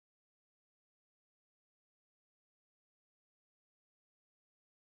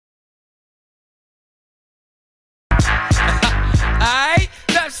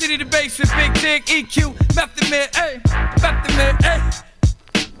City the basic, big dig, EQ, method man, ayy, method man, ayy.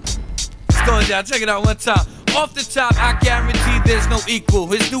 Let's go, y'all, check it out one time. Off the top, I guarantee there's no equal.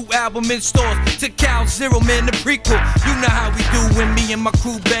 His new album in stores to Cal Zero, man, the prequel. You know how we do when me and my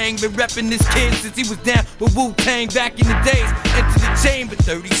crew bang. Been reppin' this kid since he was down with Wu-Tang back in the days. Enter the chamber,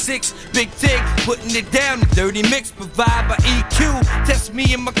 36, big dig, putting it down. The dirty mix provided by EQ. Test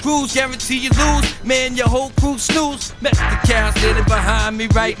me and my crews, guarantee you lose. Man, your whole crew snooze. Met the cow standing behind me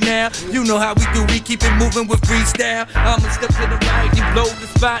right now. You know how we do, we keep it moving with freestyle. I'ma step to the right, you blow the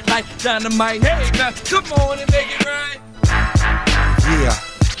spotlight, dynamite. Hey, now, come on. Make it right. Yeah.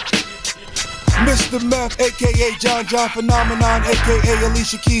 Mr. Meth, aka John Phenomenon, aka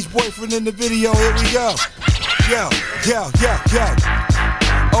Alicia Keys' boyfriend in the video. Here we go. Yo.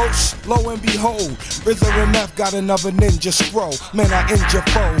 Oh, lo and behold, RZA and Meth got another ninja scroll. Man, I injure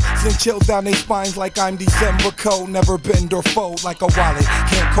foes, send chills down their spines like I'm December cold. Never bend or fold like a wallet.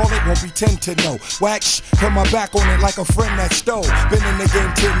 Can't call it, won't pretend to know. Wax, turn my back on it like a friend that stole. Been in the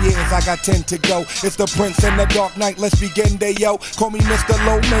game 10 years, I got 10 to go. It's the Prince and the Dark Knight, let's begin day, yo. Call me Mr.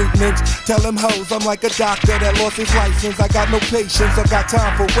 Low Maintenance. Tell them hoes I'm like a doctor that lost his license. I got no patience, I got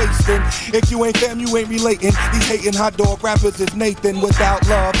time for wasting. If you ain't fam, you ain't relating. These hating hot dog rappers is Nathan without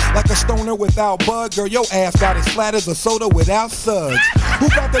love. Like a stoner without bug, girl, your ass got as flat as a soda without suds. Who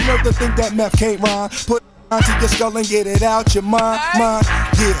got the nerve to think that Meth can't rhyme? Put onto your skull and get it out your mind,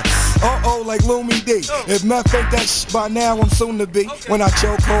 yeah. Uh-oh, like Loomy D. If Meth ain't that shit by now, I'm soon to be. When I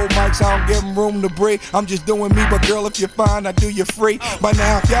choke hold mics, I don't give them room to breathe. I'm just doing me, but girl, if you're fine, I do you free. By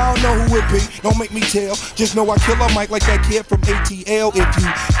now, if y'all know who it be, don't make me tell. Just know I kill a mic like that kid from ATL. If you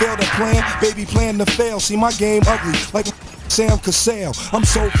fail to plan, baby, plan to fail. See, my game ugly, like Sam Cassell. I'm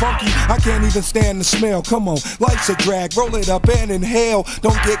so funky, I can't even stand the smell. Come on, life's a drag, roll it up and inhale.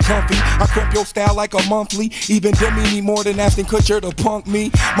 Don't get comfy, I crimp your style like a monthly. Even Demi need more than Ashton Kutcher to punk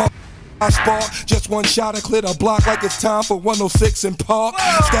me. I spark, just one shot, I clear the block like it's time for 106 in Park.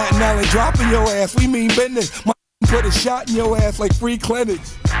 Staten Island dropping your ass, we mean business. My put a shot in your ass like free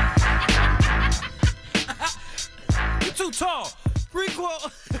clinics. You too tall.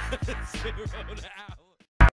 Prequel.